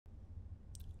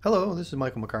Hello, this is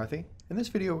Michael McCarthy. In this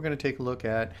video we're going to take a look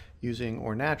at using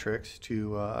Ornatrix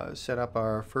to set up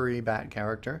our furry bat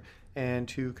character and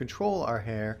to control our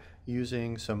hair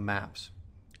using some maps.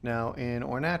 Now in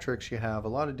Ornatrix you have a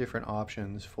lot of different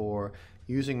options for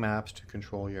using maps to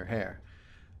control your hair.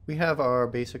 We have our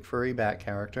basic furry bat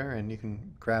character, and you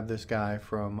can grab this guy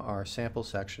from our sample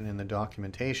section in the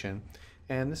documentation.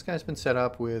 And this guy's been set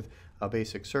up with a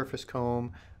basic surface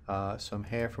comb, some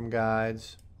hair from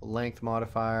guides, length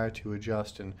modifier to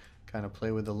adjust and kind of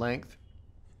play with the length,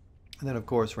 and then of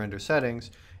course render settings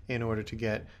in order to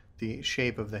get the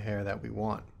shape of the hair that we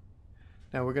want.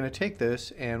 Now we're going to take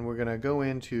this and we're going to go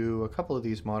into a couple of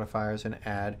these modifiers and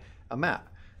add a map.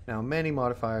 Now many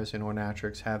modifiers in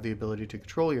Ornatrix have the ability to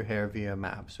control your hair via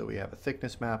map. So we have a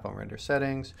thickness map on render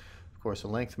settings, of course a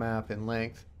length map in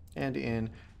length, and in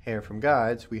hair from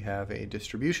guides we have a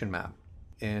distribution map.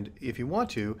 And if you want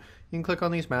to, you can click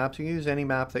on these maps. You can use any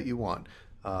map that you want,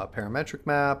 a parametric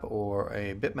map or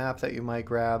a bitmap that you might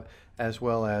grab, as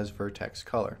well as vertex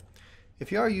color.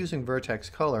 If you are using vertex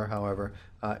color, however,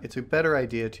 it's a better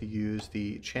idea to use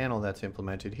the channel that's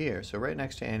implemented here. So right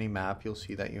next to any map, you'll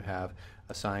see that you have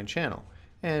assigned channel.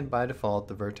 And by default,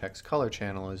 the vertex color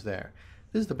channel is there.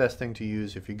 This is the best thing to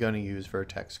use if you're going to use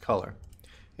vertex color.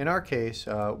 In our case,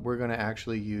 we're going to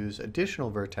actually use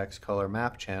additional vertex color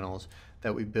map channels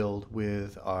that we build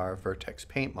with our vertex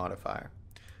paint modifier.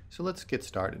 So let's get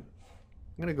started.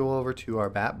 I'm going to go over to our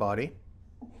bat body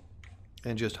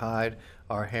and just hide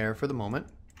our hair for the moment.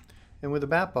 And with the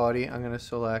bat body, I'm going to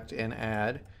select and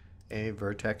add a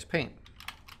vertex paint.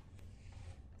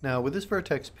 Now with this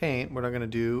vertex paint, what I'm going to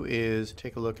do is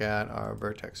take a look at our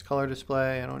vertex color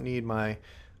display. I don't need my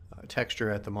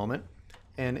texture at the moment.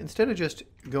 And instead of just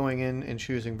going in and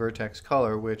choosing vertex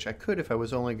color, which I could if I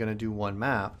was only going to do one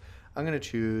map, I'm going to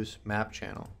choose map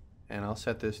channel. And I'll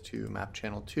set this to map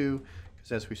channel 2,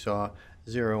 because as we saw,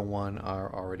 0 and 1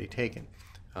 are already taken.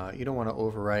 You don't want to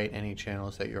overwrite any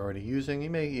channels that you're already using. You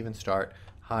may even start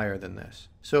higher than this.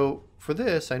 So for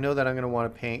this, I know that I'm going to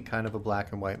want to paint kind of a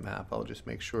black and white map. I'll just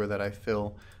make sure that I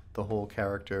fill the whole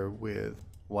character with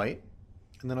white.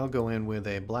 And then I'll go in with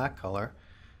a black color,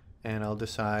 and I'll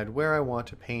decide where I want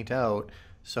to paint out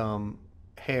some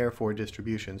hair for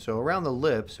distribution. So around the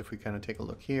lips, if we kind of take a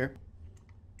look here,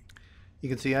 you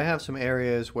can see I have some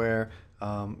areas where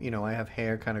I have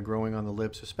hair kind of growing on the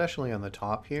lips, especially on the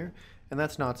top here, and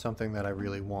that's not something that I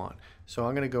really want. So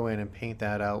I'm going to go in and paint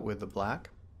that out with the black.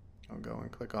 I'll go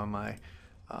and click on my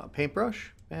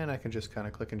paintbrush, and I can just kind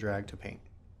of click and drag to paint.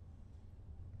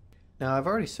 Now I've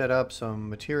already set up some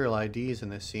material IDs in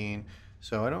this scene,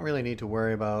 so I don't really need to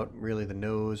worry about really the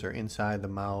nose or inside the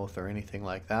mouth or anything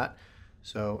like that.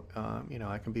 So,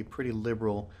 I can be pretty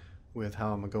liberal with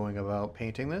how I'm going about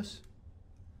painting this.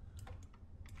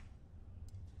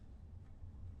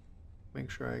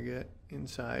 Make sure I get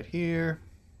inside here.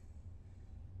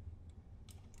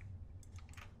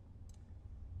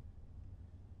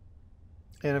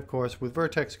 And of course, with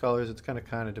vertex colors, it's going to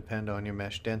kind of depend on your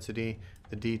mesh density,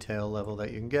 the detail level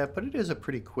that you can get, but it is a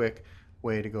pretty quick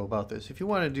way to go about this. If you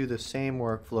want to do the same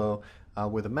workflow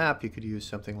with a map, you could use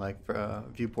something like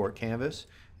viewport canvas,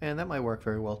 and that might work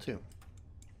very well too.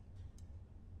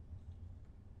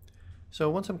 So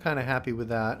once I'm kind of happy with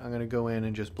that, I'm going to go in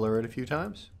and just blur it a few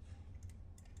times.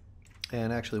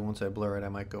 And actually, once I blur it, I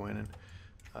might go in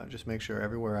and just make sure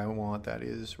everywhere I want that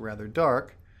is rather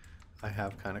dark, I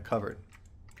have kind of covered.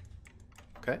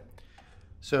 Okay.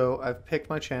 So I've picked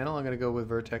my channel. I'm going to go with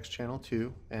vertex channel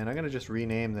 2, and I'm going to just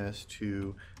rename this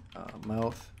to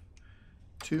mouth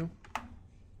 2,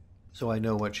 so I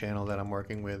know what channel that I'm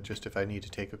working with just if I need to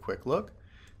take a quick look.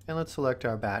 And let's select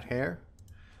our bat hair.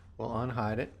 We'll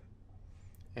unhide it.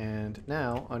 And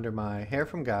now under my hair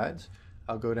from guides,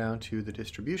 I'll go down to the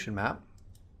distribution map.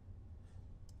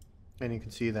 And you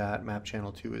can see that map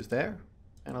channel 2 is there,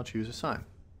 and I'll choose assign.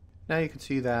 Now you can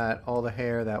see that all the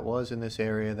hair that was in this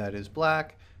area that is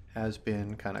black has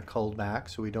been kind of culled back,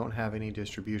 so we don't have any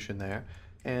distribution there.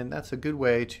 And that's a good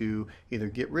way to either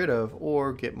get rid of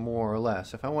or get more or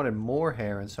less. If I wanted more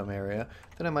hair in some area,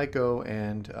 then I might go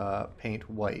and paint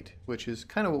white, which is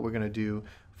kind of what we're going to do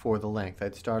for the length.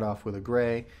 I'd start off with a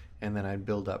gray, and then I'd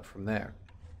build up from there.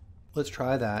 Let's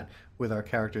try that with our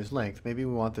character's length. Maybe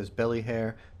we want this belly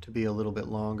hair to be a little bit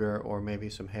longer, or maybe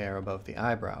some hair above the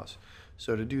eyebrows.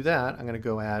 So to do that, I'm going to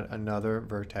go add another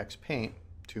vertex paint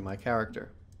to my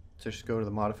character. So just go to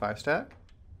the modifier stack.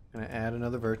 I'm going to add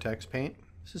another vertex paint.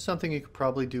 This is something you could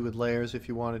probably do with layers if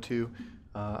you wanted to.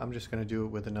 I'm just going to do it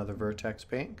with another vertex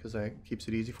paint because that keeps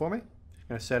it easy for me. I'm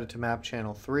going to set it to map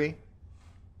channel 3.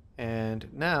 And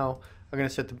now I'm going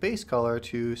to set the base color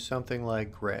to something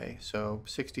like gray. So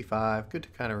 65, good to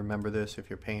kind of remember this if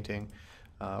you're painting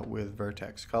with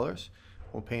vertex colors.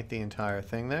 We'll paint the entire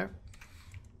thing there.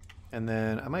 And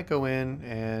then I might go in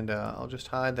and I'll just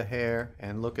hide the hair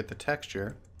and look at the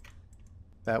texture.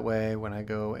 That way when I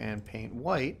go and paint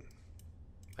white,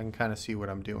 I can kind of see what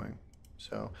I'm doing.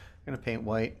 So I'm going to paint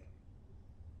white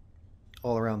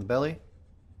all around the belly.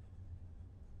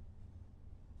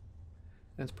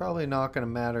 And it's probably not going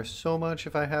to matter so much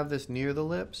if I have this near the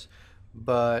lips,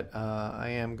 but I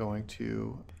am going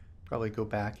to probably go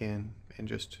back in and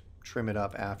just trim it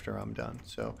up after I'm done.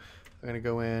 So I'm going to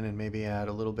go in and maybe add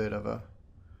a little bit of a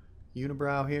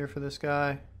unibrow here for this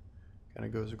guy. Kind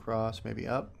of goes across, maybe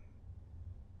up.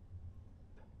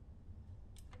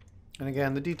 And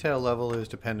again, the detail level is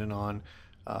dependent on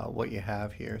what you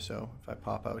have here. So if I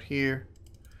pop out here,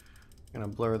 I'm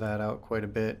going to blur that out quite a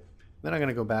bit. Then I'm going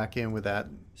to go back in with that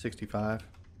 65.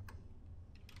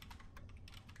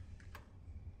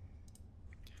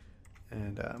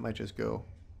 And I might just go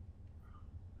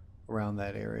around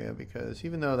that area, because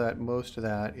even though that most of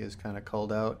that is kind of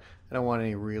culled out, I don't want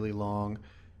any really long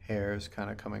hairs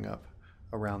kind of coming up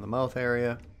around the mouth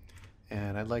area.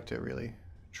 And I'd like to really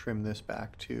trim this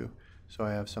back too, so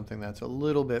I have something that's a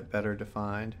little bit better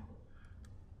defined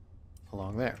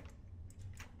along there.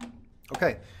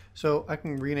 Okay, so I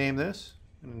can rename this.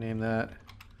 I'm going to name that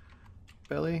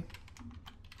belly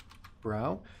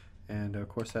brow, and of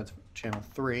course that's channel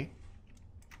 3.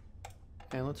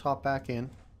 And let's hop back in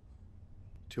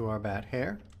to our bat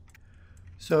hair.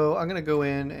 So I'm going to go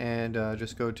in and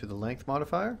just go to the length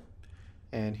modifier,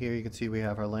 and here you can see we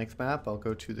have our length map. I'll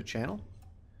go to the channel,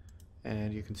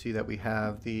 and you can see that we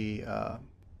have the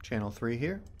channel 3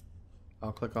 here.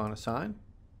 I'll click on assign,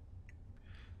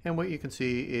 and what you can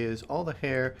see is all the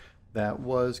hair that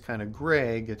was kind of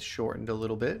gray gets shortened a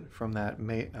little bit from that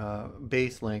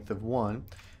base length of 1,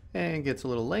 and gets a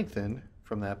little lengthened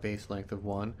from that base length of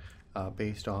 1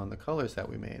 based on the colors that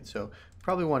we made. So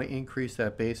probably want to increase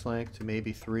that base length to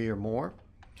maybe 3 or more.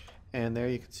 And there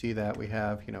you can see that we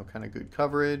have, you know, kind of good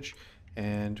coverage,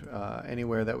 and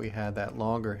anywhere that we had that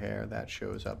longer hair, that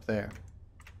shows up there.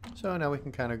 So now we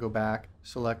can kind of go back,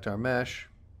 select our mesh.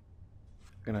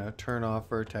 I'm going to turn off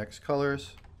vertex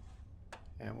colors,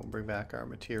 and we'll bring back our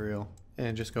material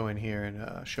and just go in here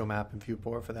and show map and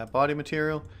viewport for that body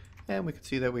material. And we can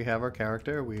see that we have our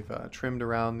character. We've trimmed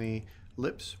around the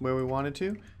lips where we wanted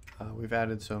to. We've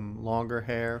added some longer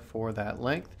hair for that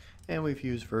length, and we've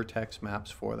used vertex maps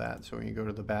for that. So when you go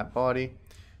to the bat body,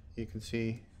 you can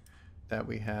see that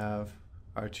we have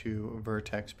our 2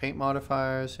 vertex paint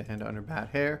modifiers, and under bat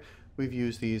hair, we've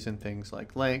used these in things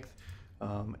like length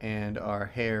and our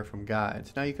hair from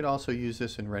guides. Now you could also use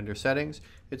this in render settings.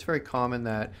 It's very common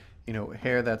that, you know,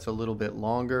 hair that's a little bit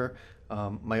longer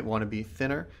might want to be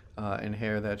thinner, and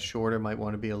hair that's shorter might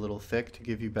want to be a little thick to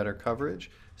give you better coverage.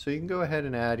 So you can go ahead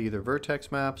and add either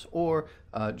vertex maps or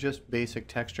just basic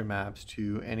texture maps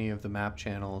to any of the map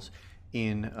channels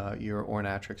in your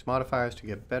Ornatrix modifiers to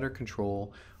get better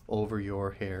control over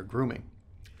your hair grooming.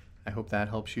 I hope that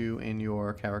helps you in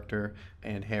your character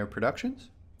and hair productions.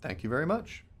 Thank you very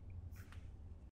much.